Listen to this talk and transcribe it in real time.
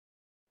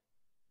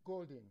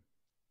Golden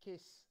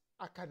Kiss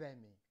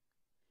Academy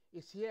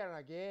is here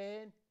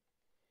again.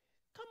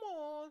 Come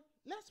on,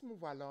 let's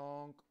move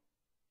along.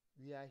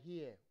 We are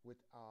here with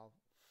our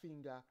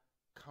finger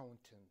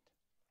counting.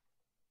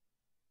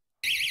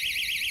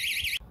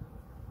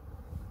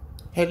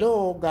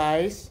 Hello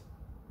guys,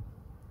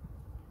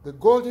 the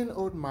golden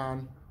old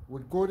man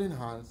with golden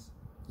hands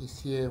is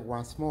here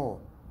once more.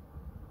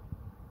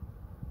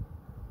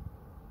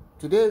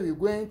 Today we're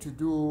going to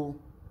do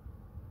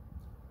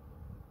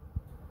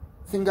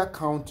finger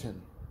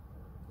counting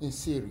in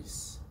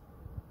series.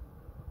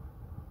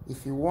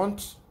 If you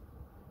want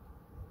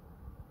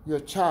your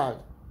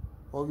child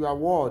or your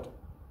ward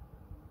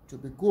to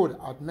be good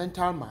at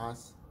mental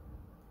maths,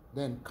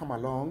 then come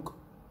along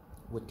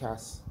with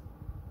us.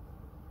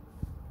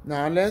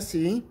 Now let's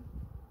see.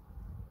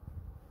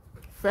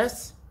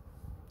 First,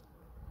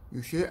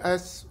 you show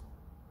us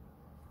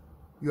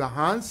your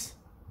hands.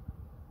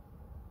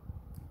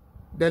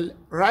 The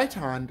right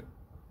hand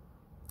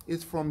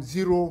is from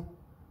 0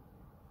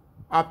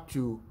 up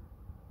to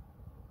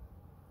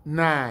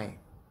 9.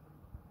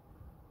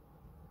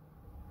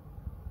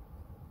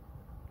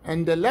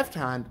 And the left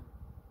hand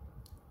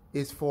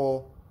is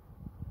for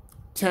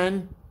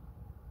 10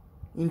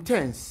 in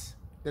tens.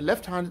 The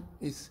left hand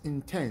is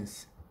in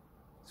tens.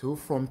 So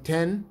from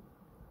 10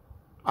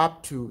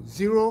 up to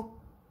 0,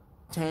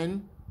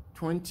 10,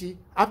 20,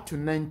 up to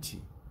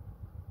 90.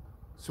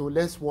 So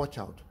let's watch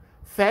out.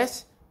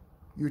 First,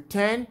 you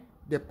turn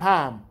the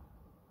palm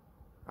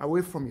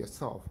away from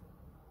yourself.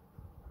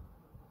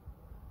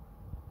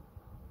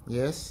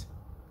 Yes.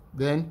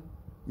 Then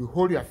you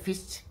hold your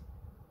fist.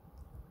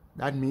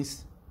 That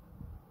means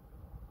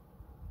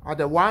at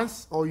the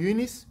ones or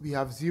units we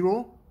have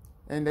 0,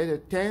 and at the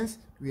tens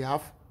we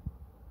have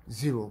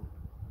 0.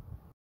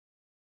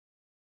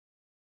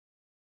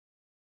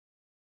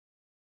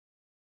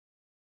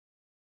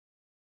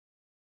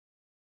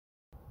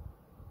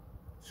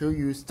 So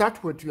you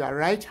start with your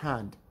right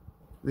hand.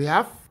 We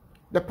have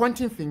the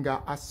pointing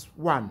finger as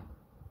 1.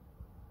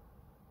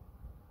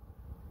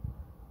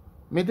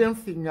 Middle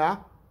finger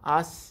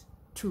as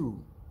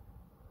 2.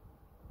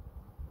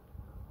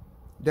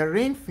 The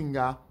ring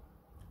finger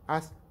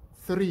as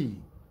 3.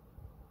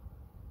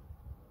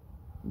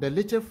 The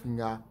little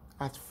finger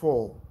as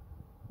 4.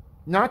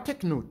 Now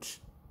take note.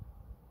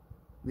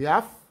 We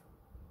have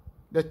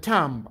the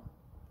thumb.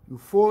 You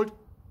fold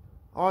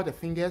all the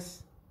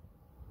fingers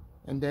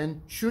and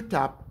then shoot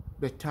up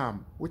the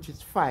thumb, which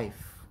is 5.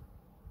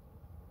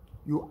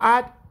 You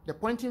add the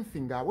pointing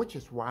finger, which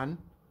is 1,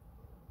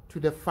 to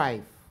the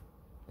 5.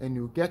 And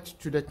you get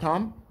to the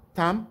thumb,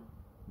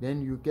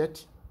 then you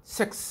get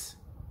 6.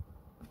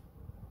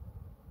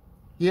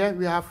 Here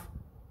we have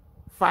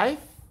 5,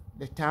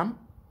 the thumb,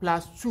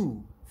 plus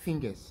 2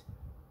 fingers,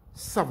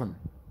 7.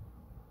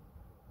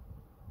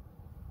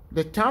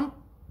 The thumb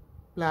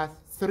plus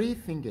 3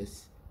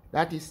 fingers,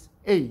 that is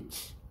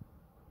 8.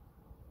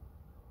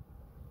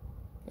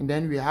 And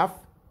then we have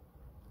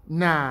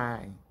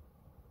 9.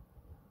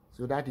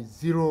 So that is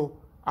 0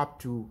 up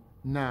to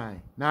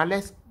 9. Now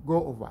let's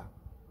go over.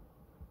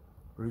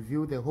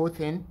 Review the whole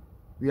thing.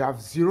 We have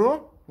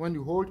 0. When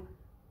you hold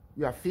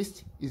your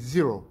fist is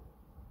 0.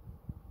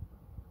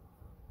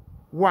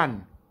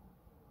 1,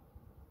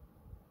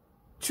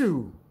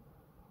 2,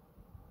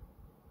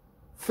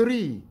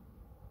 3,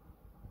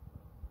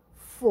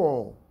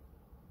 4,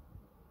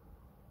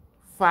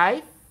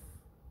 5,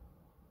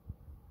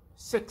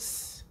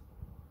 6,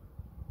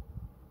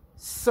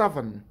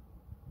 7,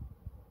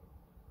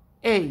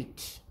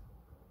 8,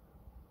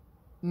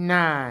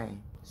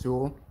 9.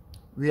 So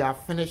we are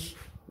finished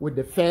with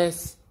the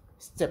first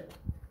step.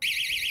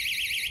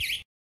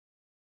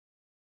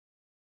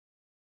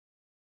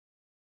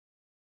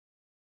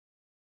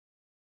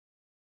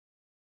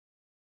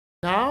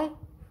 Now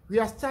we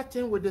are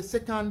starting with the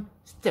second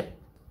step.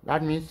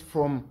 That means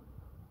from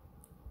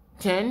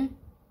 10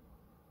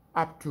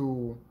 up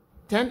to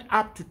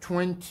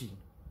 20.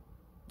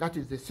 That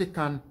is the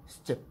second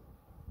step.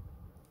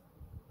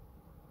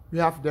 We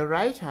have the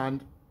right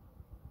hand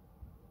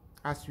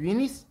as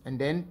units and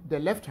then the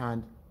left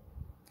hand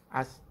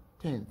as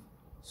tenth.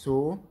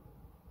 So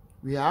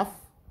we have,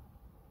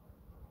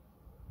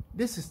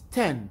 this is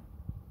 10.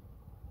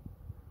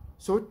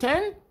 So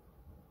 10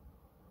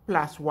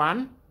 plus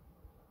 1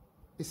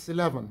 is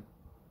 11.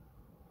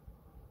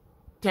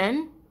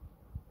 10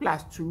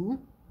 plus 2,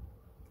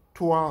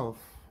 12.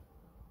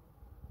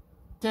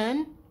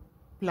 10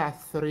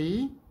 plus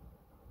 3,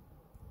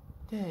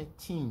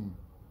 13.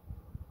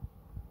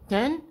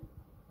 10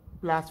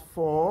 plus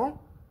 4,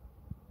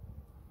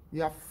 we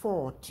have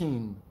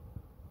 14.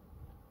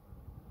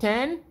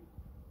 10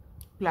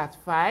 plus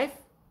 5,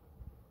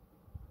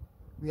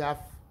 we have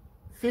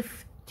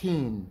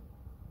 15.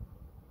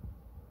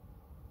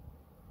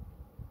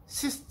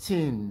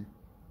 16,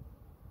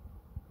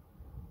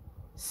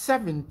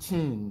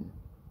 17,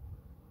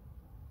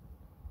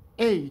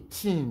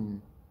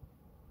 18,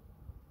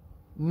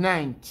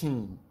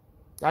 19.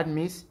 That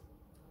means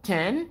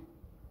 10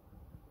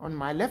 on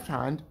my left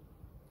hand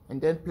and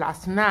then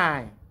plus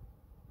 9.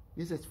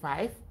 This is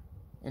 5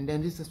 and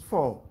then this is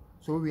 4.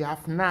 So we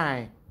have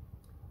 9.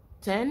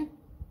 10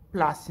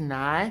 plus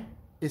 9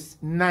 is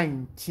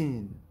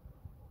 19.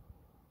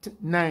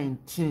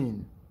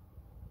 19.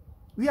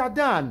 We are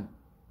done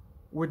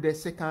with the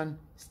second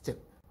step.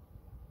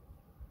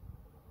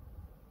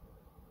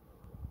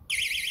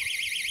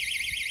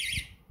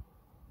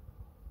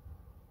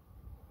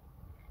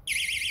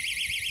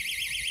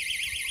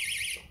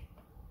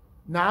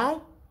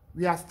 Now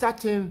we are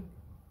starting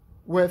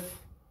with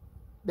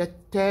the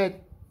third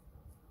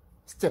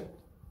step.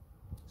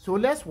 So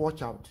let's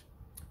watch out.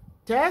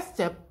 Third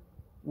step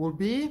will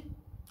be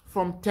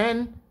from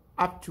 10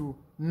 up to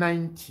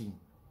 90.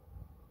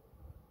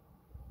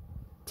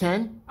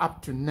 10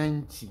 up to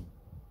 90.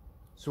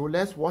 So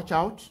let's watch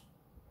out.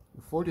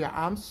 You fold your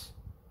arms.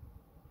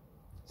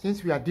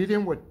 Since we are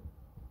dealing with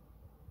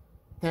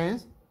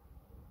tens,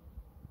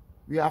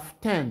 we have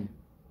 10,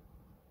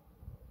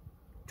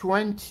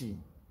 20,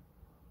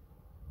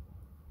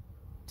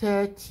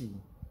 30,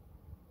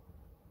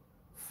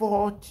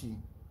 40,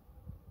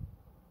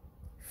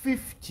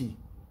 50,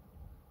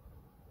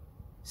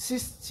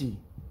 60,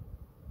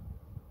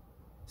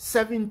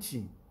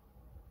 70,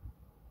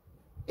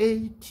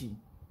 80,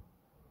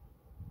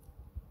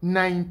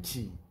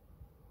 90.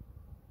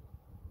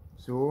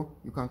 So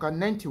you can count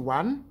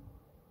 91,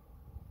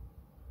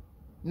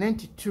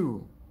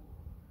 92,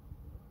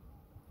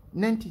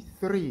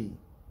 93,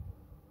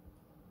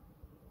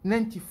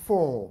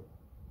 94,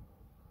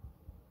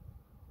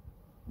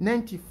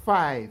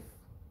 95,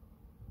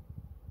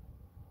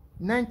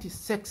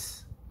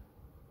 96,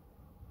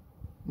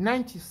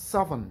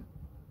 97,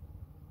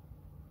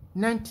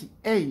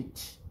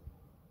 98,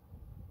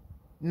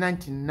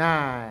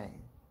 99.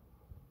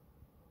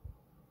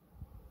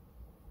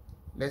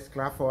 Let's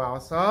clap for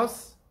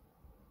ourselves.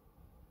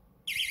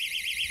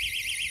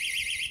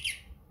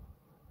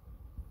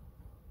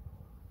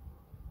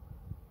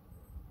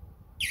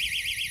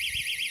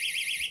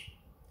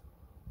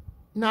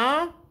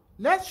 Now,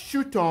 let's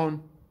shoot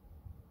on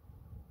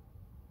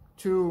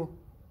to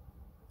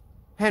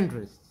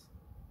hundreds.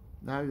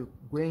 Now you're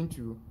going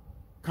to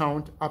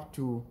count up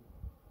to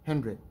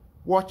 100.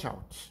 Watch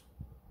out.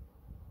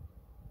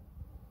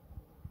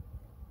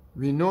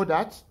 We know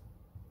that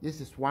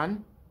this is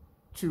 1,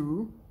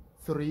 2,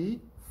 3,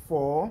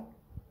 4,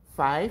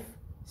 5,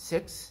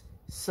 6,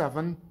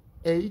 7,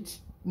 8,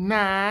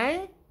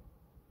 9,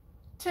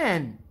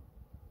 10,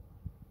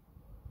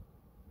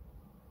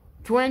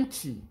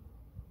 20.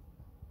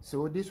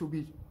 So this will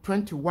be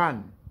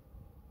 21.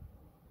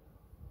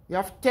 You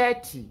have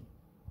 30,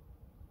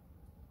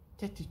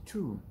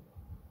 32,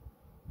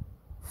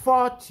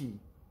 40,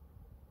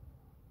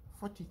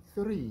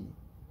 43,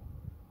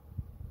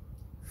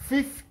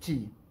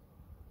 50,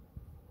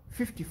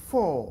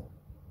 54,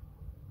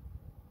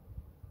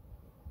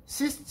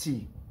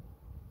 60,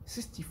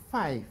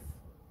 65,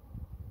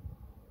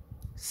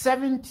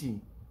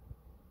 70,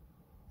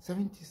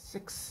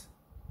 76,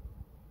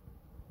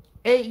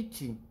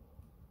 80,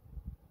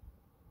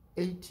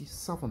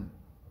 87,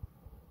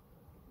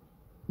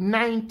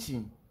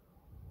 90,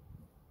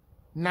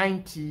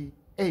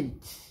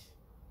 98.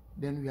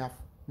 Then we have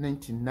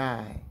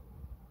 99.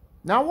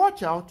 Now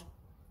watch out.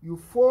 You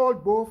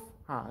fold both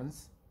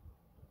hands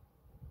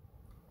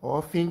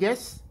or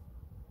fingers,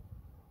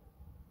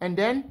 and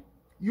then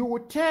you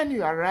will turn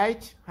your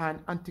right hand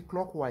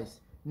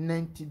anti-clockwise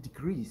 90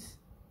 degrees,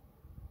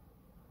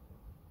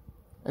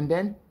 and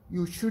then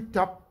you shoot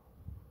up.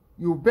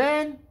 You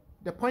bend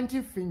the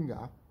pointing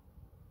finger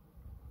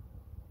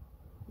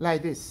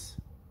like this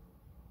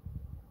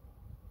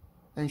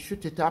and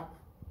shoot it up.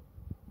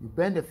 You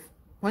bend the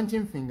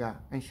pointing finger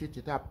and shoot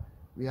it up.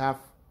 We have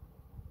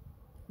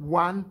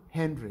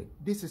 100.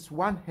 This is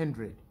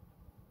 100.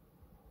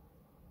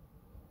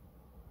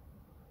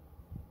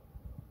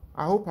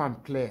 I hope I'm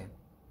clear.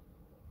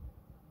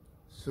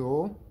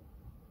 So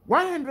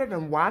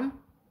 101,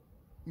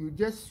 you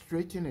just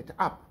straighten it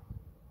up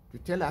to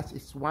tell us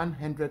it's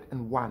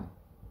 101.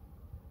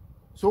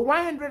 So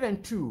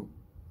 102,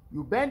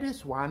 you bend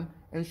this one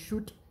and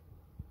shoot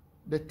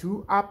the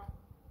 2 up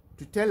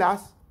to tell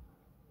us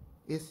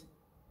it's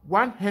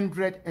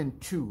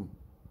 102.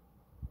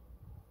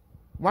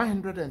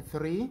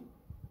 103,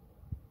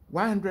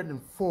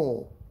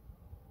 104.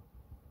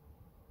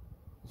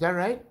 Is that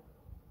right?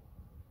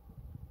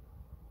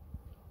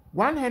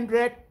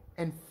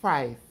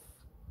 105,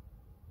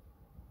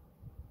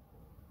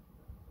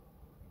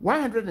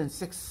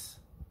 106.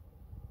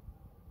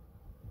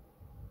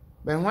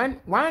 But when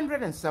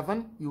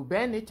 107, you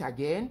bend it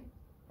again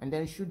and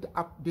then shoot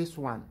up this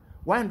one.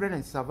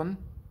 107,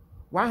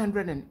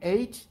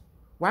 108,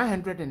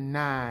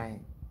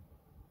 109.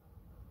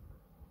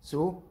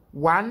 So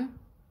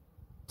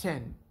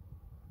 110.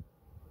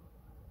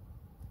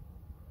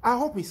 I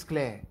hope it's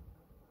clear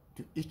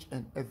to each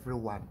and every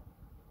one.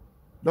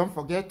 Don't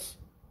forget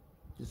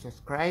to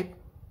subscribe.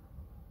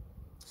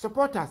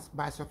 Support us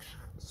by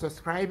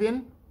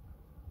subscribing,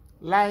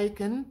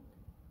 liking,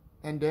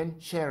 and then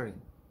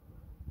sharing.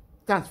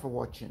 Thanks for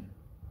watching.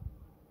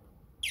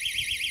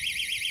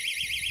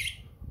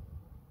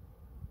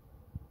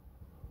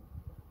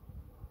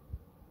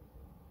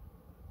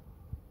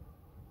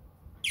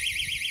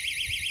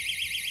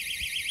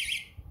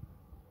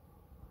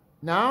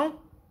 Now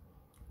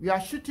we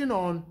are shooting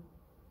on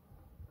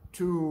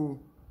to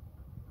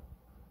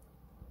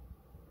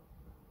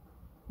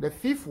the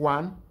fifth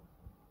one.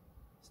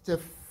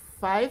 Step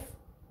 5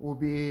 will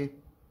be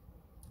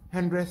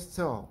 100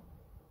 still.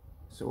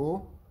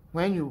 So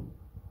when you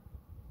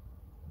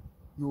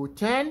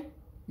turn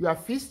your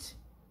fist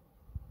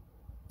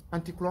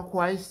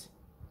anti-clockwise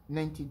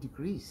 90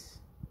 degrees,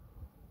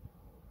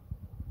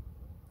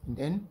 and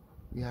then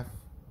we have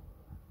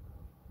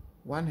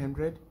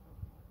 100,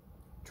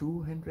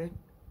 200,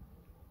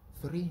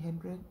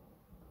 300,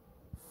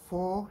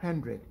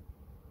 400.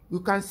 You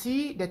can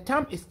see the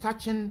thumb is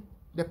touching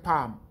the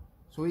palm,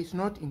 so it's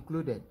not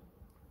included.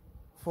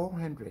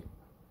 400.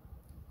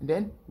 And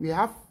then we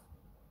have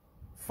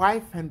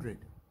 500.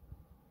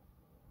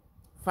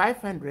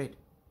 500.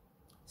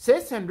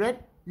 600,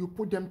 you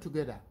put them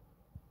together.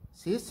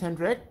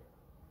 600,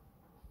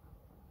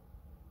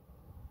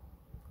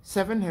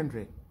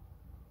 700,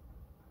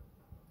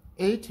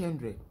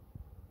 800,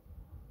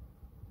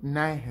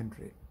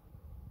 900.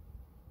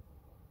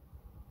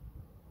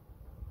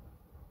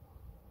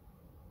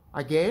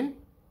 Again,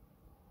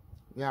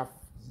 we have,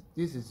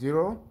 this is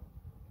 0,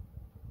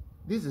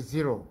 this is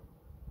 0.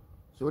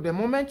 So the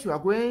moment you are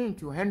going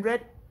into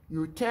 100,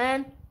 you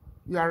turn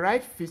your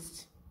right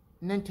fist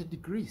 90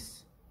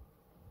 degrees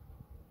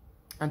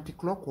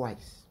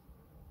anti-clockwise.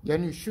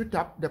 Then you shoot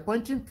up the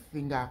pointing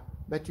finger,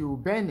 but you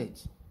bend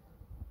it.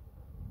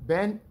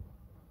 Bend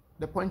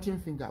the pointing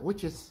finger,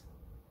 which is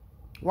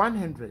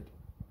 100,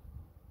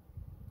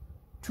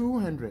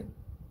 200,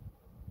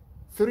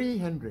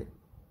 300,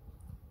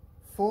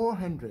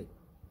 400,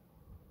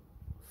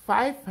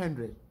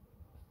 500.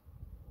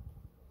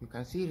 You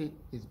can see it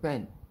is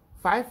bent.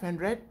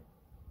 500,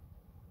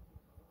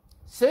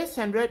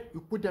 600,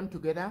 you put them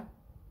together.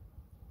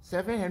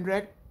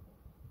 700,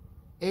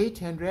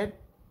 800,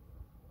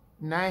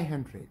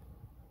 900.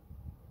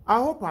 I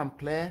hope I'm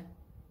clear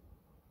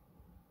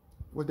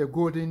with the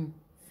golden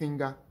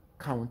finger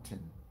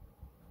counting.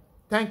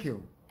 Thank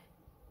you.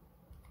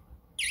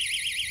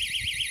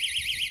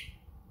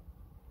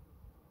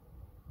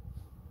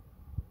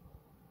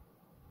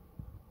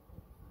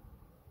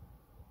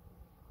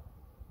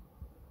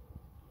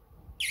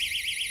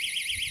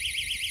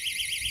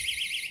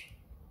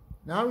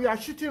 Now we are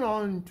shooting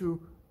on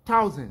to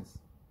thousands.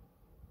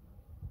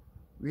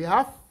 We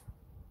have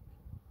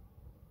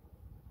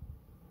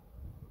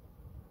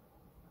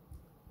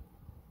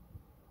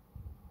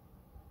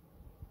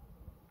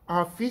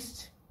our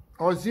fist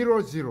or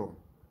 0, 0,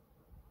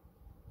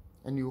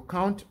 and you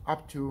count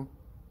up to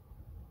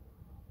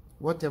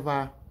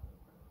whatever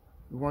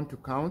you want to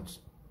count.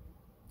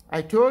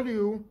 I told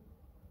you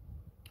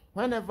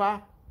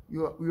whenever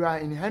you are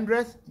in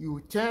hundreds,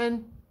 you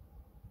turn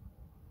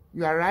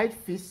your right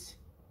fist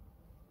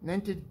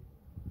 90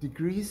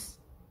 degrees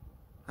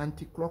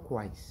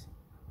anti-clockwise,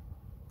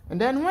 and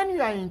then when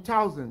you are in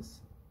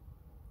thousands,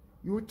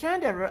 you turn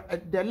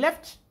the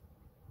left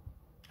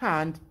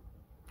hand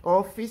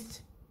or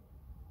fist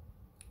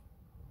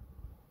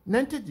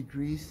 90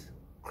 degrees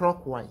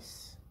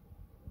clockwise.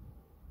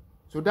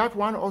 So that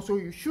one also,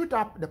 you shoot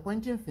up the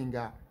pointing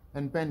finger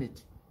and bend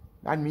it.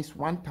 That means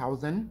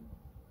 1,000,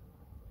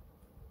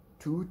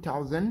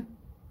 2,000,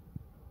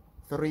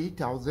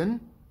 3,000,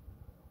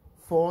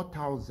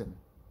 4,000,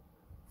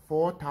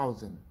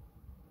 4,000,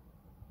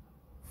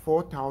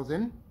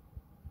 4,000,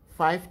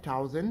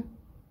 5,000,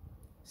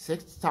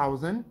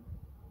 6,000,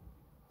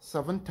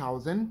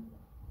 7,000,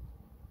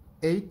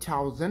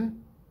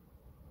 8,000,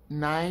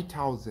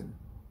 9,000.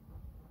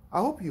 I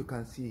hope you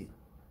can see it.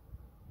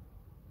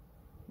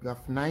 You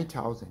have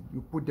 9,000.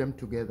 You put them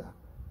together.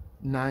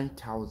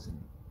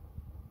 9,000.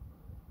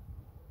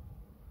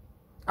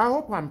 I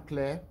hope I'm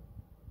clear.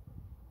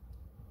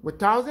 With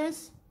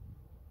thousands,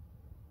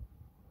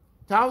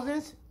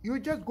 you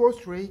just go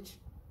straight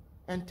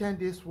and turn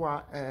this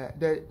one,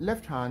 the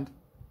left hand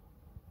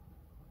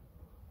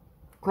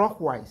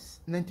clockwise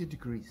 90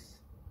 degrees.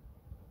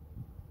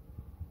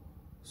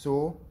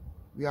 So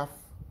we have,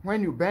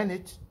 when you bend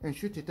it and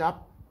shoot it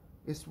up,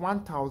 it's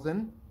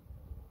 1,000,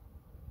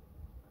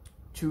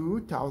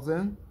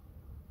 2,000,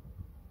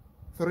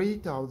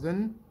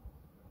 3,000,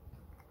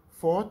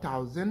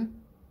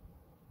 4,000,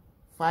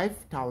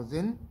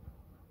 5,000,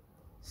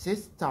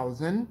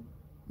 6,000.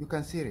 You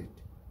can see it.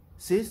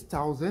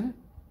 6,000,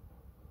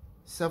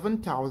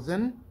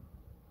 7,000,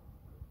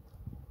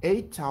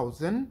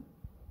 8,000,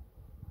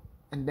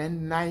 and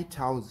then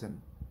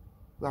 9,000.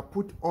 You have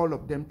put all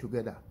of them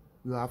together.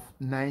 You have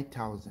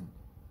 9,000.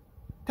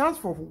 Thanks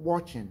for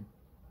watching.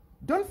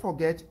 Don't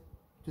forget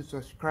to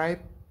subscribe,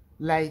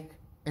 like,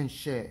 and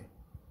share.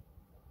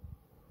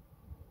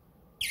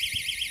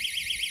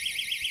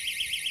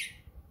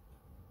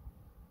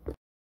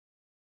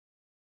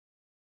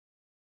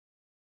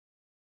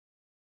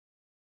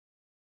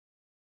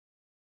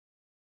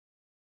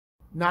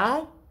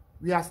 Now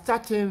we are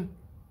starting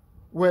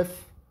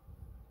with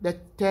the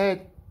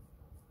third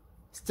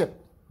step.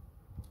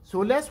 So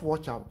let's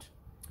watch out.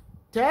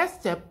 Third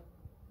step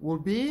will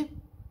be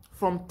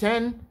from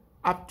 10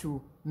 up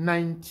to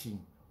 90.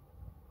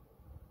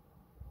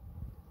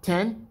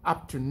 10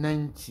 up to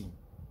 90.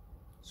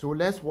 So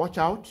let's watch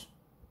out.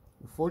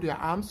 You fold your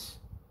arms.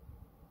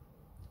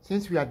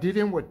 Since we are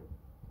dealing with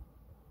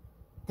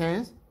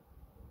tens,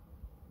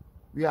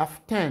 we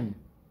have 10,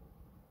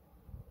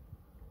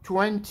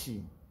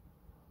 20,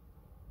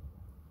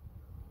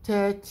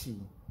 30,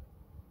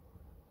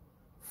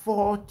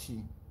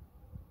 40,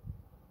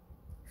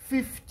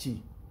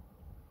 50,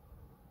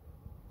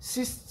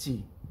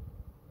 60,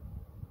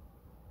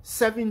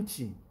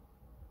 70,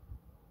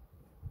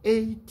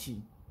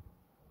 80,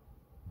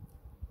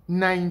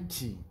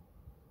 90.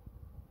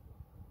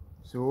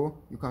 So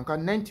you can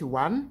count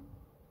 91,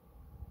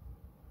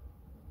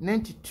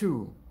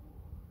 92,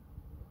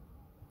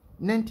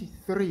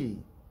 93,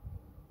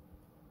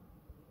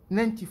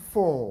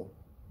 94,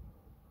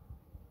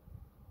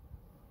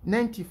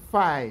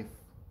 95,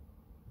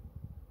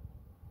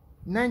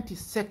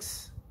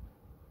 96,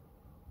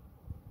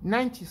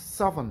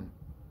 97,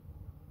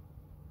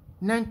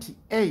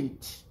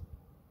 98,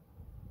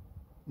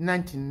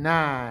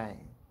 99.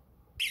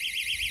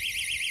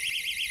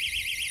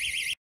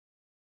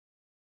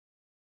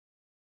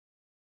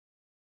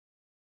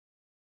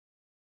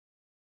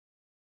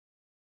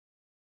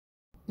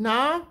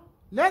 Now,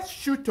 let's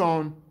shoot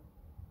on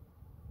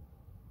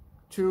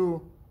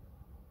to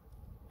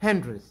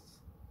hundreds.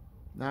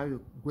 Now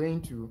you're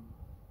going to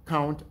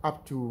count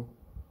up to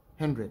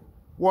 100.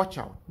 Watch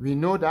out. We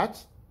know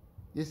that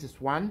this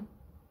is 1,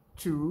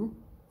 2,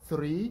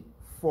 3,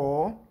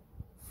 4,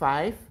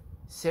 5,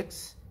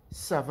 6,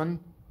 7,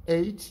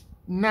 8,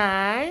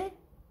 9,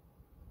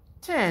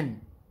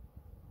 10,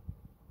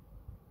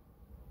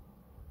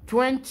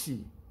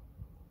 20.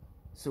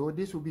 So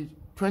this will be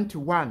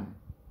 21.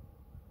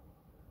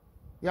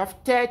 You have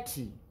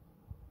 30,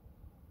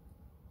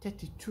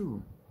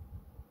 32,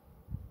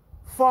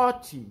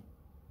 40,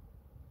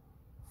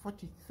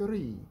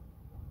 43,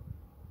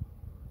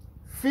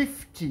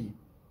 50,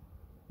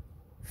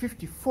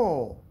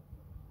 54,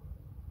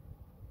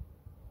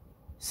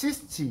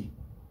 60,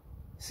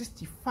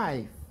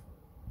 65,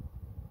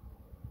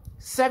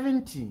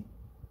 70,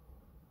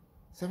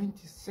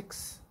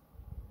 76,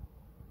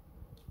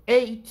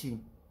 80,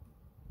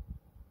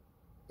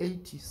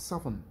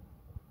 87,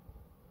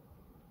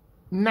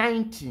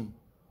 90,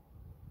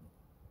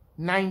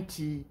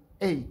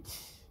 98.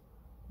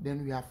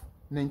 Then we have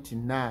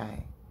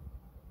 99.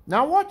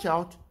 Now watch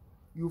out.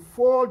 You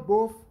fold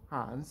both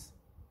hands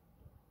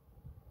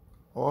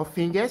or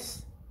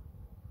fingers,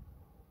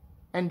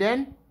 and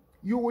then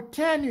you will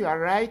turn your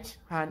right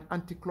hand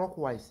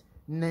anti-clockwise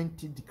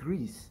 90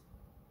 degrees.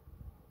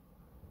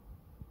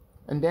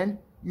 And then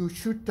you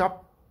shoot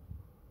up.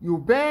 You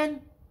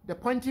bend the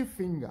pointing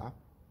finger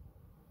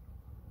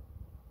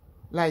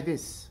like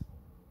this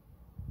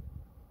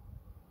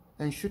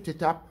and shoot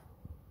it up.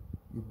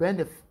 You bend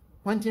the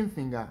pointing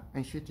finger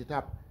and shoot it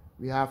up.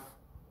 We have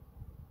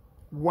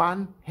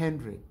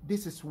 100.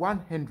 This is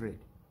 100.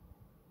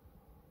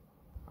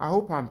 I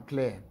hope I'm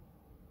clear.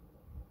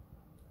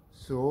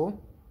 So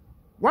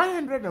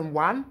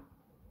 101,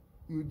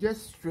 you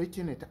just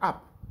straighten it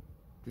up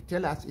to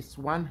tell us it's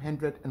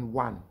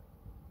 101.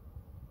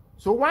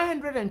 So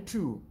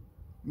 102,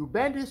 you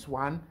bend this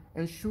one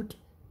and shoot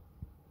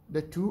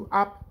the 2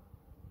 up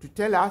to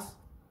tell us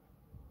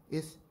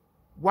it's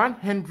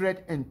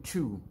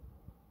 102.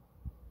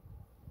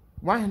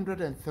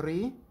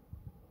 103,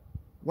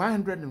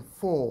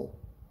 104.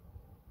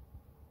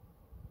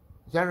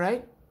 Is that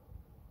right?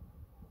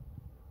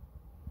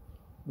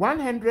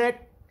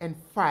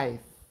 105,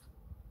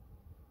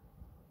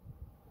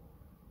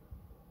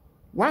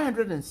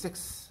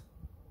 106.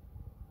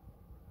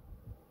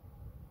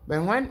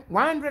 But when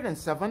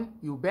 107,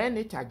 you bend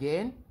it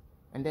again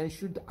and then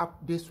shoot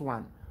up this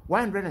one.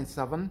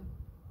 107,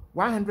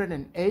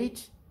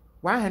 108,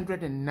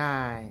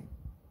 109.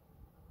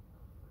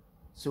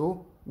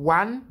 So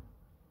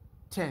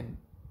 110.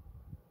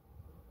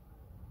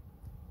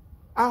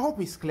 I hope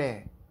it's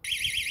clear.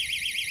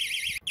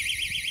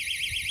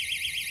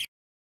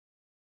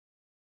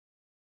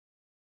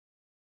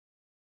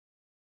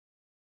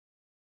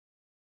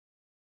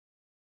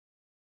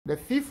 The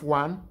fifth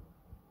one,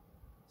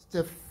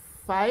 step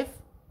 5,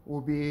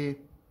 will be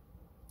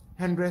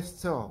 100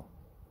 still.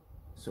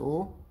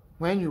 So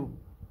when you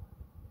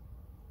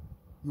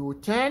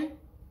turn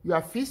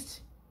your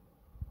fist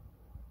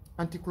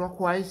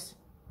anti-clockwise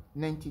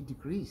 90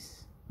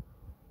 degrees,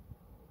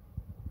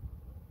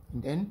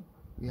 and then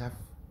we have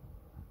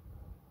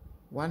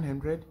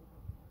 100,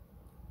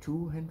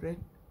 200,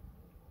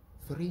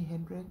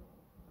 300,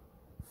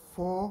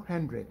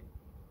 400.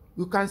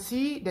 You can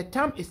see the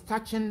thumb is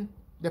touching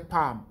the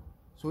palm,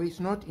 so it's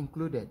not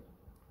included.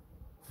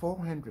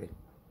 400.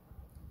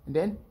 And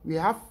then we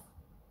have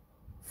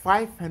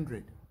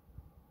 500.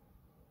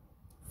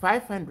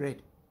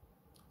 500.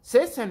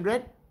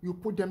 600, you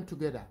put them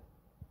together.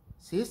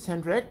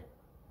 600,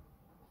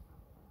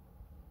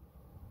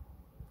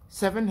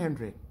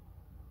 700,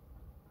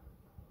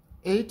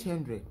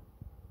 800,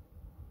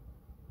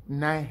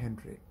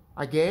 900.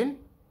 Again,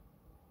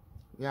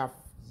 we have,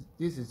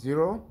 this is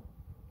 0,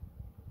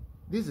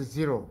 this is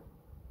 0.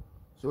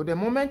 So the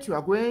moment you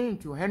are going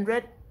into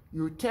 100,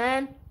 you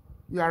turn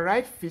your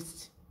right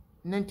fist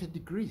 90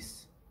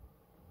 degrees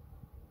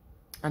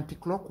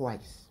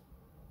anti-clockwise.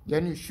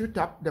 Then you shoot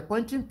up the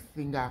pointing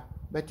finger,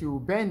 but you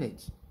bend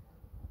it.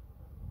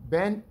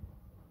 Bend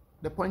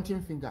the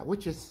pointing finger,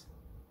 which is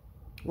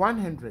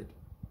 100,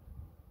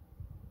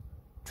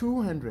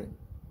 200,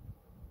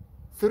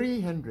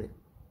 300,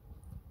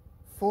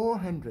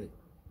 400,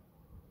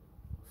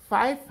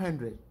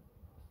 500.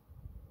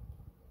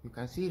 You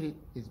can see it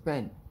is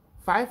bent.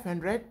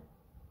 500,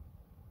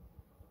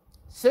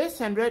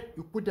 600,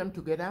 you put them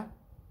together.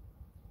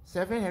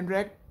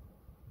 700,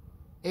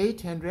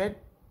 800,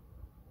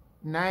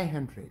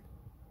 900.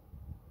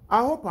 I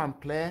hope I'm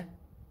clear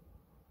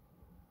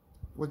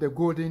with the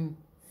golden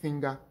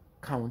finger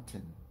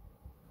counting.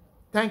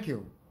 Thank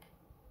you.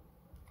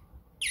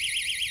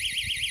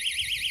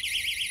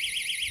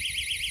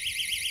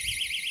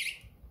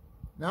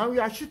 Now we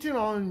are shooting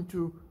on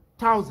to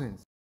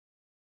thousands.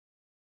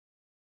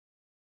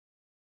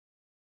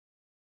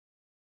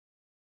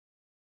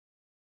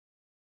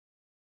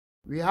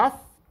 We have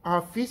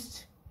our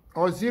fist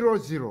or 0,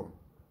 0.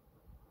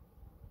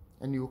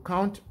 And you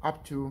count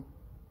up to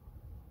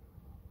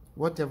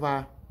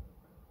whatever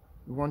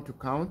you want to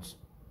count.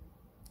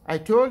 I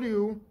told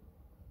you,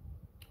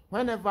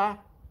 whenever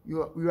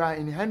you are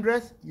in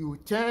hundreds, you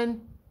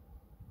turn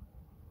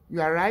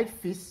your right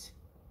fist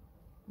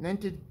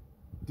 90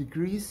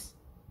 degrees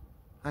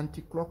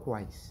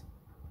anti-clockwise.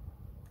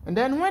 And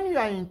then when you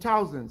are in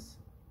thousands,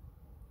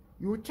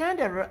 you turn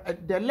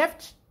the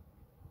left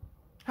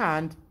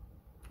hand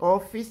or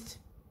fist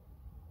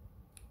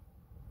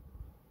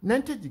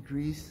 90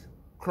 degrees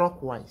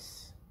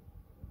clockwise.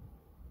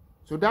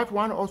 So that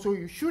one also,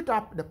 you shoot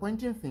up the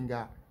pointing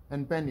finger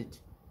and bend it.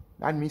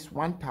 That means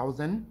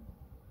 1,000,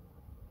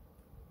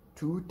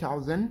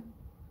 2,000,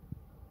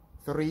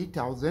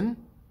 3,000,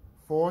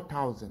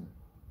 4,000,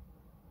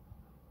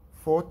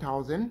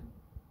 4,000,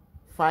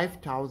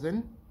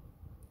 5,000,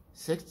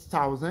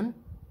 6,000,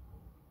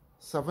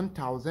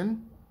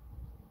 7,000,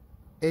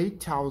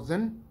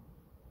 8,000,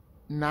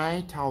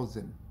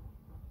 9,000.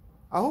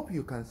 I hope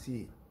you can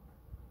see it.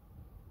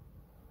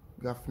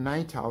 You have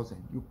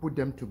 9,000. You put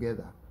them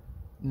together.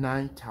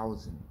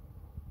 9,000.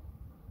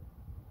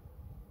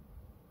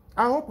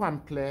 I hope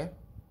I'm clear.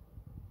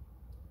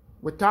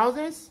 With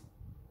thousands,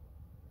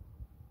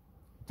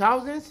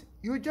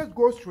 you just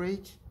go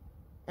straight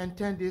and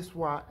turn this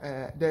one,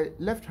 the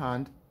left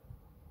hand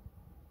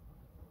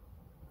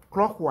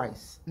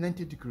clockwise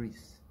 90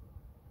 degrees.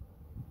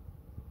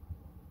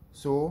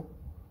 So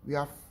we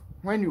have,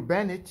 when you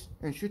bend it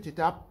and shoot it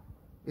up,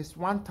 it's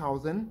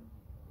 1,000,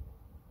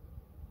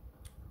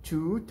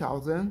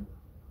 2,000,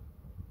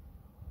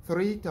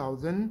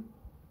 3,000,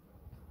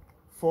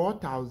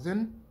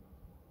 4,000,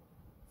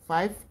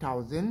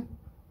 5,000,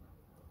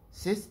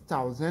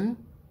 6,000,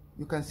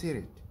 you can see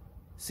it,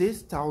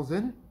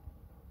 6,000,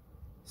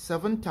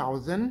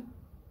 7,000,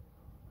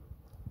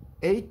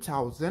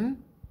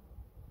 8,000,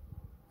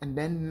 and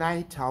then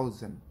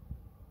 9,000.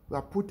 You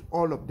have put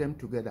all of them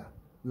together.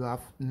 You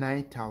have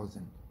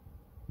 9,000.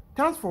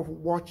 Thanks for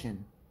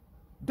watching.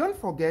 Don't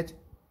forget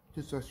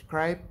to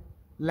subscribe,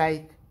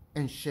 like,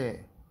 and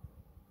share.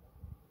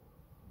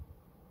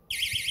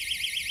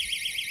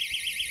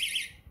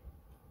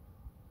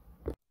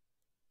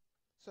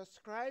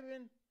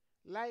 Subscribing,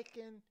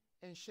 liking,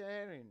 and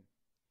sharing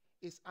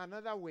is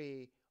another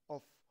way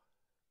of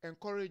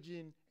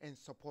encouraging and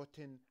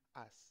supporting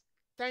us.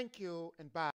 Thank you and bye.